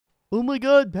Oh my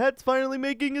god, Pat's finally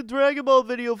making a Dragon Ball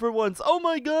video for once. Oh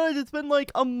my god, it's been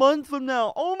like a month from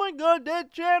now. Oh my god,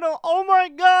 that channel. Oh my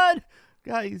god.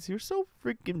 Guys, you're so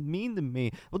freaking mean to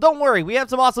me. Well, don't worry. We have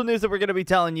some awesome news that we're going to be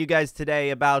telling you guys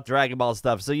today about Dragon Ball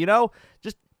stuff. So,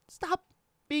 just stop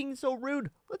being so rude.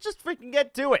 Let's just freaking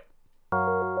get to it.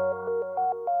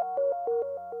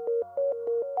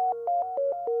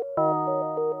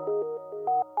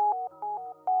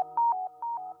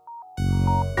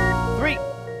 Three,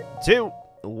 2,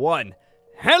 1.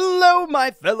 Hello, my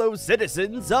fellow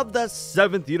citizens of the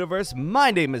 7th universe.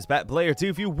 My name is PatPlayer2,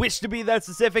 if you wish to be that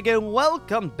specific, and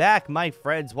welcome back, my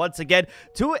friends, once again,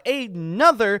 to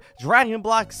another Dragon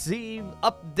Block C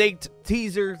update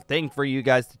teaser thing for you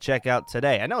guys to check out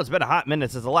today. I know it's been a hot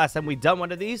minute since the last time we've done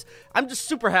one of these. I'm just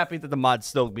super happy that the mod's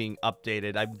still being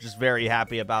updated. I'm just very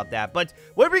happy about that. But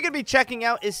what we're going to be checking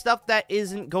out is stuff that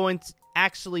isn't going to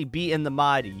actually be in the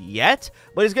mod yet,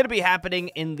 but it's going to be happening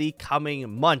in the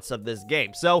coming months of this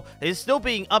game. So it's still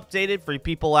being updated for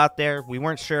people out there. We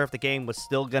weren't sure if the game was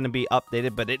still going to be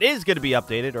updated, but it is going to be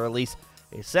updated, or at least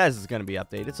it says it's going to be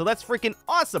updated. So that's freaking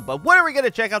awesome. But what are we going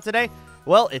to check out today?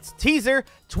 Well, it's teaser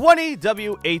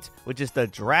 20W8, which is the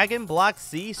Dragon Block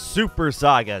C Super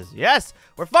Sagas. Yes,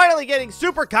 we're finally getting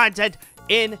super content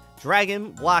in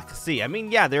Dragon Block C. I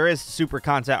mean, yeah, there is super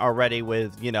content already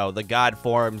with, the God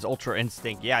Forms, Ultra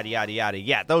Instinct, yada, yada, yada.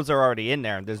 Yeah, those are already in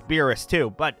there. And there's Beerus,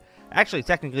 too. But actually,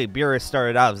 technically, Beerus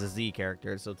started out as a Z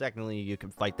character, so technically you can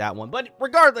fight that one. But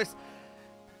regardless,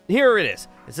 here it is.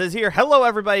 It says here, hello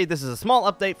everybody, this is a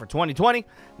small update for 2020.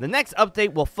 The next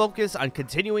update will focus on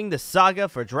continuing the saga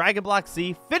for Dragon Block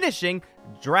C, finishing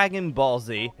Dragon Ball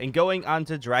Z, and going on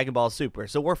to Dragon Ball Super.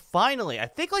 So we're finally, I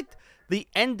think, like, the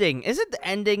ending, isn't the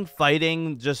ending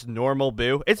fighting just normal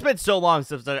Boo? It's been so long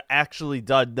since I've actually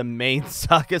done the main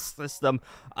saga system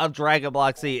of Dragon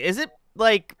Block C. Is it,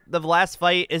 like, the last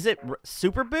fight, is it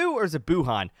Super Boo or is it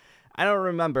Buhan? I don't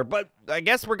remember, but I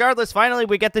guess regardless, finally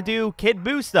we get to do Kid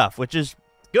Boo stuff, which is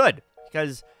good,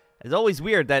 because it's always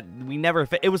weird that we never,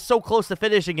 it was so close to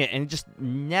finishing it, and it just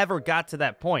never got to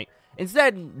that point.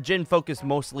 Instead, Jin focused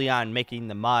mostly on making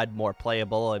the mod more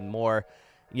playable and more,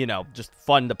 just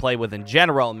fun to play with in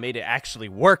general, and made it actually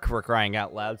work, for crying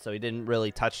out loud, so he didn't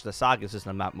really touch the saga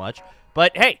system that much.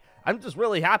 But hey, I'm just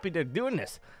really happy to doing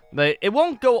this. But it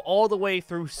won't go all the way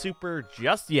through Super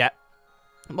just yet.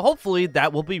 But hopefully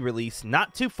that will be released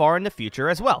not too far in the future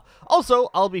as well. Also,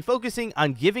 I'll be focusing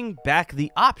on giving back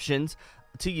the options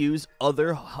to use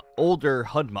other older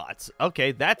HUD mods.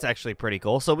 Okay, that's actually pretty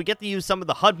cool. So we get to use some of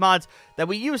the HUD mods that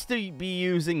we used to be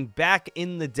using back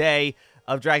in the day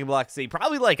of Dragon Block C.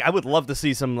 Probably, like, I would love to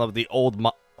see some of the old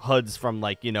HUDs from,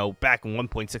 like, back in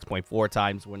 1.6.4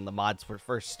 times when the mods were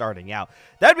first starting out.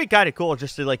 That'd be kind of cool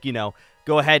just to, like,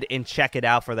 go ahead and check it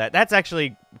out for that. That's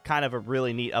actually kind of a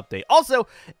really neat update. Also,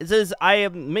 it says I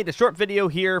have made a short video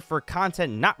here for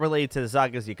content not related to the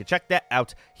sagas. You can check that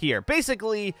out here.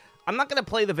 Basically, I'm not going to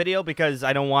play the video because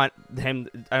I don't want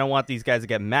these guys to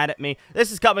get mad at me.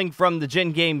 This is coming from the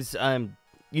Jin Games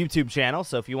YouTube channel,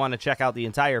 so if you want to check out the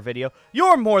entire video,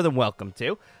 you're more than welcome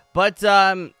to. But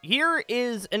here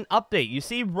is an update. You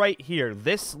see right here,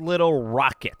 this little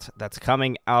rocket that's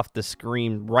coming off the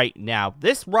screen right now.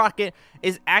 This rocket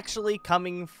is actually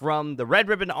coming from the Red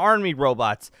Ribbon Army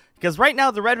robots, because right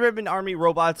now the Red Ribbon Army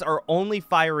robots are only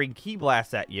firing key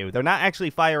blasts at you. They're not actually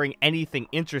firing anything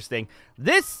interesting.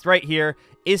 This right here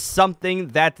is something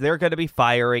that they're going to be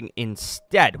firing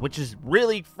instead, which is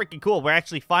really freaking cool. We're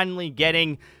actually finally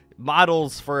getting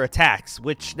models for attacks,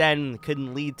 which then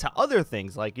can lead to other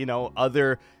things like,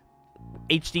 other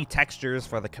HD textures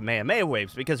for the Kamehameha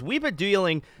waves, because we've been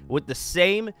dealing with the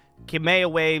same Kamehameha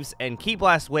waves and Ki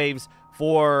Blast waves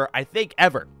for, I think,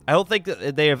 ever. I don't think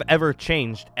that they have ever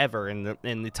changed ever in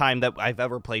the time that I've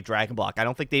ever played Dragon Block. I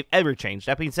don't think they've ever changed.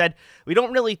 That being said, we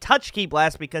don't really touch Ki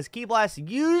Blast because Ki Blast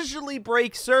usually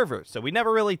breaks servers, so we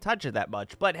never really touch it that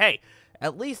much. But hey,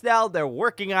 at least now they're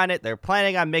working on it. They're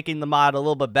planning on making the mod a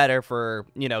little bit better for,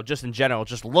 just in general,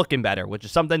 just looking better, which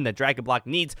is something that Dragon Block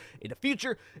needs in the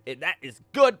future. And that is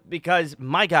good because,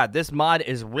 my God, this mod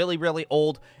is really, really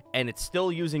old, and it's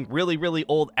still using really, really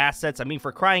old assets. I mean,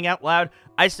 for crying out loud,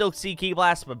 I still see Ki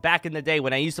Blast, but back in the day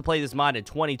when I used to play this mod in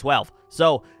 2012.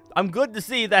 So I'm good to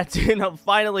see that,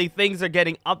 finally things are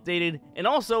getting updated. And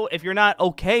also, if you're not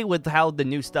okay with how the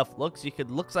new stuff looks,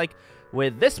 looks like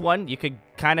with this one, you could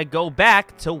kind of go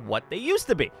back to what they used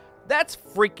to be. That's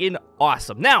freaking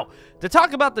awesome. Now, to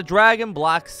talk about the Dragon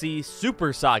Block C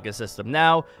Super Saga system.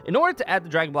 Now, in order to add the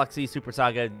Dragon Block C Super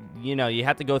Saga, you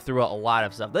have to go through a lot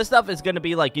of stuff. This stuff is going to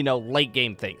be like, late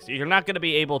game things. You're not going to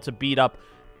be able to beat up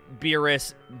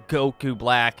Beerus, Goku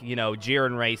Black, you know,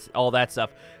 Jiren race, all that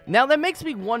stuff. Now, that makes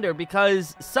me wonder,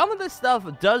 because some of this stuff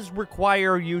does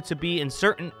require you to be in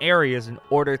certain areas in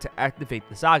order to activate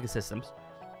the Saga systems.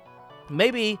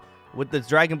 Maybe with the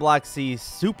Dragon Block C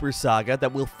Super Saga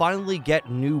that we'll finally get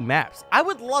new maps. I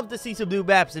would love to see some new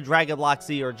maps in Dragon Block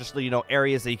C, or just, you know,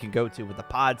 areas that you can go to with the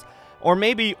pods. Or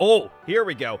maybe, oh, here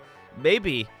we go.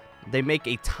 Maybe they make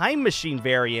a time machine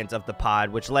variant of the pod,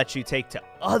 which lets you take to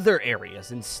other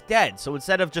areas instead. So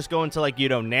instead of just going to, like, you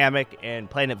know, Namek and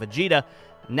Planet Vegeta,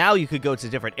 now you could go to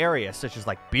different areas, such as,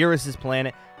 like, Beerus'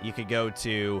 planet. You could go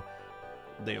to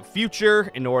the future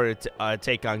in order to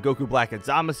take on Goku Black and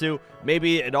Zamasu.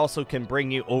 Maybe it also can bring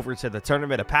you over to the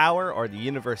Tournament of Power, or the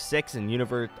Universe 6 and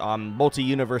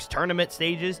multi-universe tournament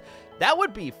stages. That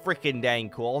would be freaking dang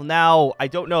cool. Now, I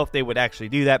don't know if they would actually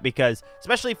do that, because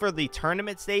especially for the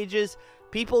tournament stages,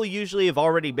 people usually have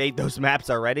already made those maps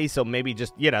already, so maybe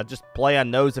just, you know, just play on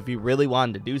those if you really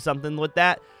wanted to do something with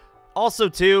that. Also,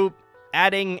 too,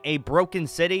 adding a broken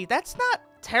city, that's not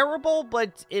terrible,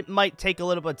 but it might take a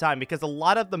little bit of time, because a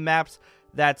lot of the maps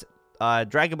that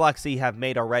Dragon Block C have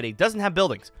made already doesn't have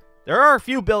buildings. There are a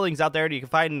few buildings out there that you can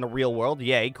find in the real world,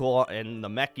 yay, cool, and the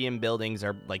Mechian buildings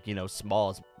are, like, you know, small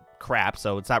as crap,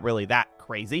 so it's not really that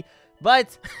crazy,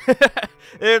 but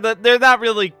they're not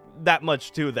really that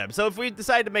much to them. So if we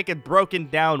decide to make a broken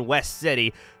down West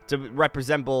City to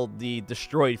resemble the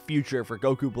destroyed future for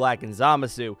Goku Black and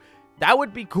Zamasu, that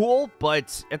would be cool,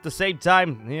 but at the same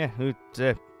time, yeah,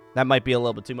 that might be a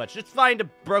little bit too much. Just find a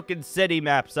broken city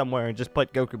map somewhere and just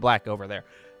put Goku Black over there.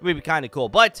 It would be kind of cool,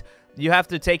 but you have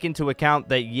to take into account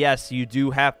that, yes, you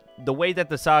do have, the way that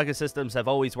the Saga systems have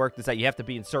always worked is that you have to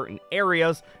be in certain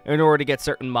areas in order to get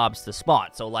certain mobs to spawn.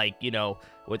 So, like, you know,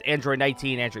 with Android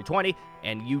 19, Android 20,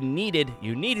 and you needed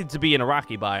to be in a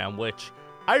rocky biome, which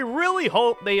I really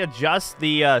hope they adjust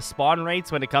the spawn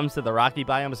rates when it comes to the rocky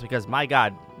biomes, because, my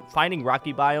God, finding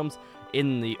rocky biomes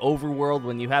in the overworld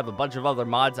when you have a bunch of other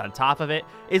mods on top of it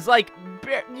is like,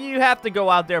 you have to go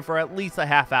out there for at least a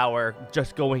half hour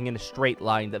just going in a straight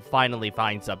line to finally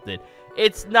find something.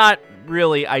 It's not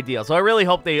really ideal. So I really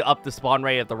hope they up the spawn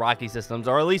rate of the rocky systems,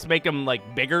 or at least make them,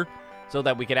 like, bigger so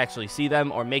that we can actually see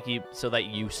them, or make you so that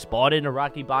you spawn in a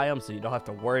rocky biome so you don't have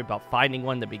to worry about finding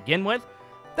one to begin with.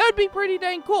 That would be pretty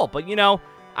dang cool. But, you know,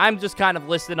 I'm just kind of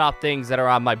listing off things that are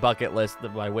on my bucket list,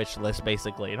 my wish list,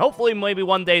 basically. And hopefully, maybe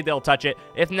one day they'll touch it.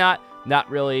 If not, not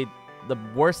really the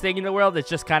worst thing in the world. It's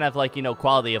just kind of like, you know,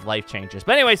 quality of life changes.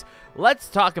 But anyways, let's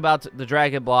talk about the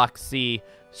Dragon Block C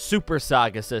Super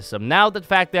Saga system. Now, the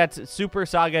fact that Super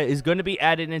Saga is going to be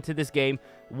added into this game,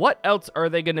 what else are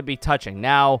they going to be touching?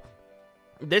 Now,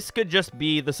 this could just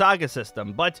be the Saga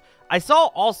system, but I saw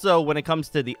also when it comes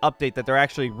to the update that they're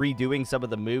actually redoing some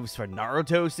of the moves for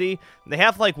Naruto C. They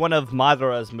have, like, one of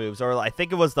Madara's moves, or I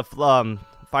think it was the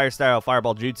Fire Style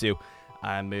Fireball Jutsu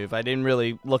move. I didn't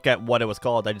really look at what it was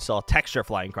called. I just saw texture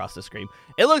flying across the screen.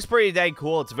 It looks pretty dang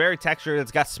cool. It's very textured.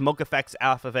 It's got smoke effects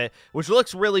off of it, which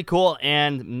looks really cool,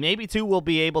 and maybe, too, we'll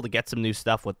be able to get some new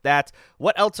stuff with that.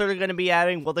 What else are they going to be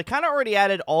adding? Well, they kind of already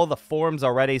added all the forms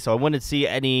already, so I wouldn't see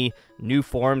any new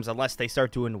forms unless they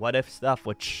start doing what-if stuff,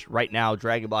 which right now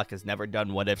Dragon Block has never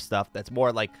done what-if stuff. That's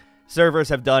more like servers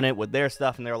have done it with their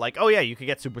stuff, and they're like, oh, yeah, you could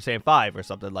get Super Saiyan 5 or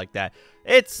something like that.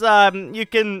 It's, you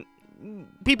can...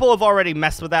 People have already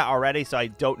messed with that already, so I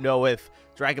don't know if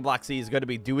Dragon Block C is going to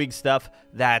be doing stuff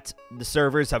that the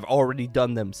servers have already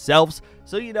done themselves.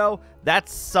 So, you know,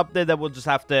 that's something that we'll just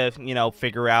have to, you know,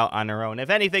 figure out on our own.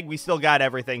 If anything, we still got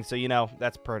everything, so, you know,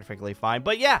 that's perfectly fine.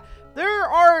 But yeah, there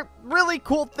are really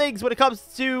cool things when it comes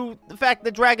to the fact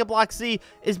that Dragon Block C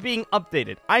is being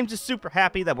updated. I'm just super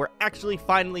happy that we're actually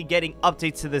finally getting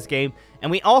updates to this game.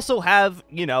 And we also have,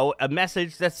 you know, a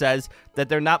message that says that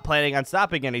they're not planning on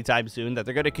stopping anytime soon, that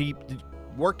they're going to keep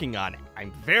working on it.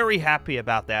 I'm very happy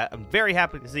about that. I'm very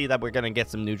happy to see that we're going to get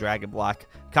some new Dragon Block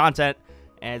content.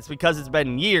 And it's because it's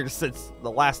been years since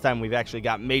the last time we've actually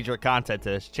got major content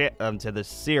to this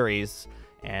series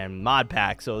and mod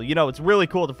pack. So, you know, it's really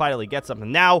cool to finally get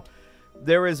something. Now,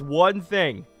 there is one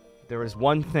thing. There's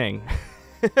one thing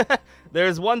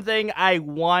I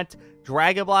want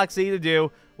Dragon Block C to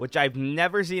do, which I've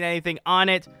never seen anything on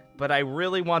it, but I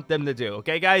really want them to do.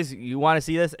 Okay, guys, you want to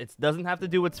see this? It doesn't have to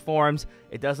do with forms.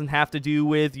 It doesn't have to do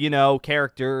with, you know,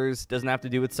 characters. It doesn't have to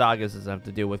do with sagas. It doesn't have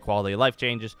to do with quality of life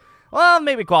changes. Well,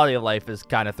 maybe quality of life is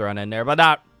kind of thrown in there, but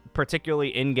not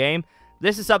particularly in-game.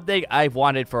 This is something I've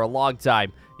wanted for a long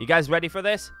time. You guys ready for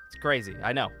this? It's crazy,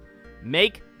 I know.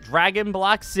 Make Dragon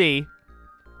Block C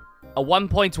a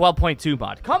 1.12.2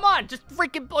 mod. Come on, just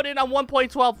freaking put it on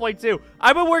 1.12.2.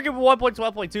 I've been working with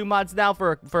 1.12.2 mods now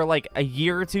for like a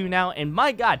year or two now, and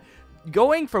my God,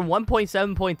 going from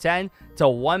 1.7.10 to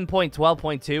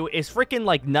 1.12.2 is freaking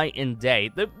like night and day.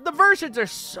 The versions are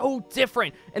so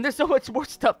different, and there's so much more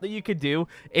stuff that you could do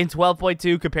in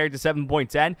 12.2 compared to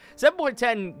 7.10.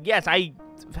 7.10, yes, I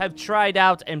have tried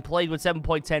out and played with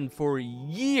 7.10 for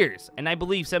years, and I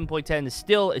believe 7.10 is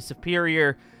still a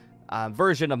superior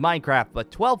version of Minecraft,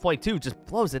 but 12.2 just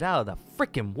blows it out of the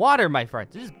freaking water, my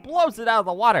friends. It just blows it out of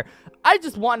the water. I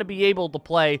just want to be able to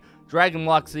play Dragon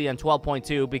Block Z on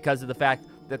 12.2 because of the fact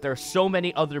that there are so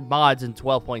many other mods in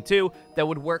 12.2 that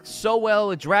would work so well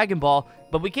with Dragon Ball,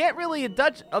 but we can't really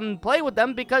play with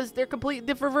them because they're completely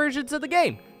different versions of the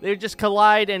game. They just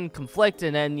collide and conflict,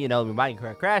 and then, you know,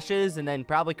 Minecraft crashes, and then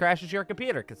probably crashes your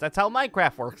computer, because that's how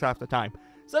Minecraft works half the time.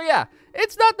 So yeah,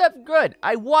 it's not that good.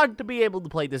 I want to be able to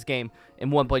play this game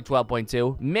in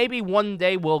 1.12.2. Maybe one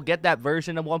day we'll get that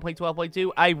version of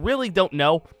 1.12.2. I really don't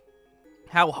know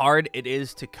how hard it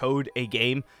is to code a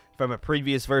game from a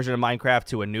previous version of Minecraft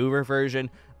to a newer version.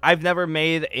 I've never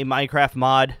made a Minecraft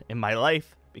mod in my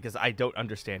life because I don't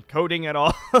understand coding at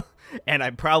all, and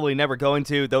I'm probably never going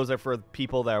to. Those are for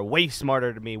people that are way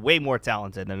smarter than me, way more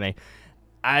talented than me.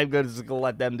 I'm just gonna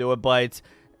let them do it, but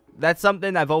that's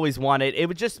something I've always wanted. It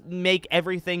would just make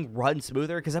everything run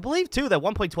smoother, because I believe, too, that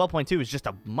 1.12.2 is just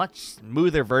a much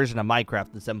smoother version of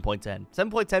Minecraft than 7.10.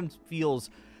 7.10 feels,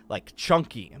 like,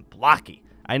 chunky and blocky.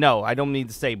 I know, I don't need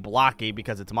to say blocky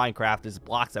because it's Minecraft, there's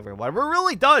blocks everywhere, but it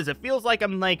really does. It feels like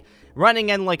I'm, like, running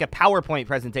in, like, a PowerPoint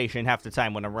presentation half the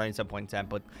time when I'm running 7.10,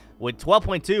 but with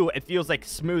 12.2, it feels like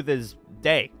smooth as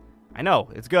day. I know,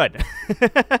 it's good.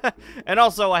 And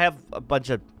also, I have a bunch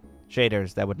of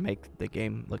shaders that would make the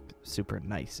game look super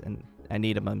nice, and I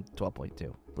need them on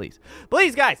 12.2.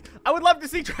 Please, guys, I would love to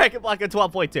see Dragon Block on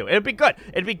 12.2. It'd be good.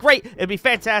 It'd be great. It'd be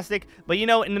fantastic. But, you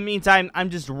know, in the meantime, I'm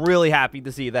just really happy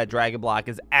to see that Dragon Block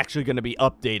is actually going to be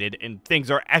updated and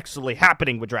things are actually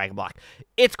happening with Dragon Block.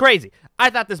 It's crazy. I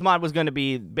thought this mod was going to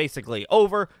be basically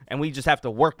over, and we just have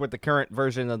to work with the current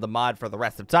version of the mod for the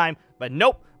rest of time. But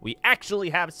nope, we actually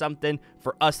have something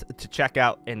for us to check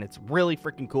out, and it's really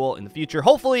freaking cool in the future.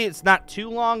 Hopefully, it's not too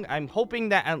long. I'm hoping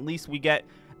that at least we get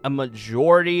a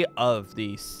majority of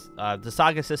the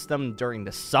Saga system during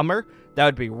the summer. That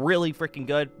would be really freaking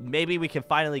good. Maybe we can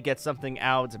finally get something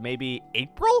out maybe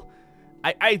April?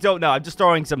 I don't know. I'm just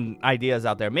throwing some ideas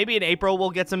out there. Maybe in April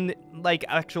we'll get some, like,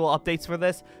 actual updates for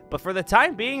this. But for the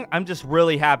time being, I'm just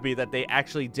really happy that they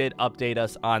actually did update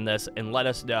us on this and let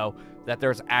us know that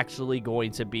there's actually going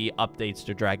to be updates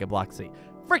to Dragon Block Z.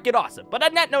 Freaking awesome. But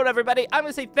on that note, everybody, I'm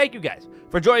going to say thank you guys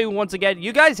for joining me once again.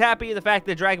 You guys happy the fact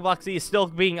that Dragon Block Z is still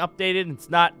being updated and it's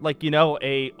not, like, you know,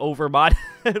 a over mod?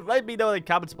 Let me know in the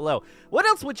comments below. What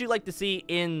else would you like to see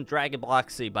in Dragon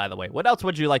Block Z, by the way? What else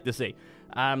would you like to see?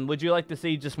 Would you like to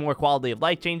see just more quality of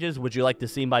life changes? Would you like to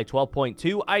see my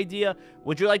 12.2 idea?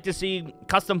 Would you like to see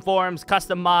custom forms,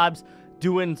 custom mobs,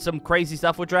 doing some crazy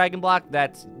stuff with Dragon Block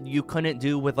that you couldn't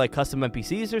do with, like, custom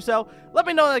NPCs or so? Let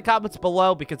me know in the comments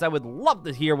below, because I would love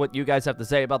to hear what you guys have to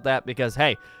say about that, because,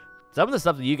 hey, some of the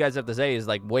stuff that you guys have to say is,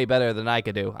 like, way better than I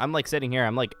could do. I'm, like, sitting here,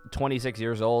 I'm, like, 26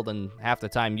 years old, and half the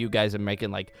time you guys are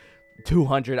making, like,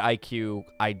 200 IQ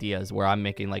ideas, where I'm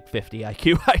making, like, 50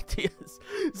 IQ ideas.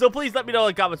 So please let me know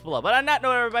in the comments below. But on that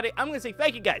note, everybody, I'm going to say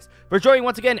thank you guys for joining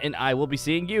once again, and I will be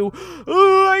seeing you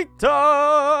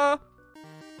later!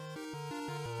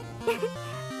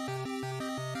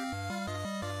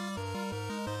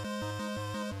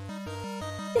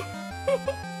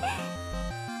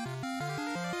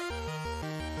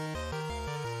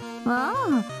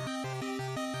 Wow.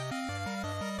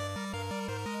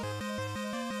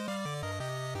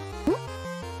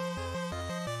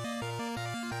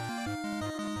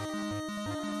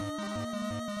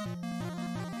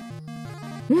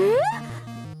 Hmm?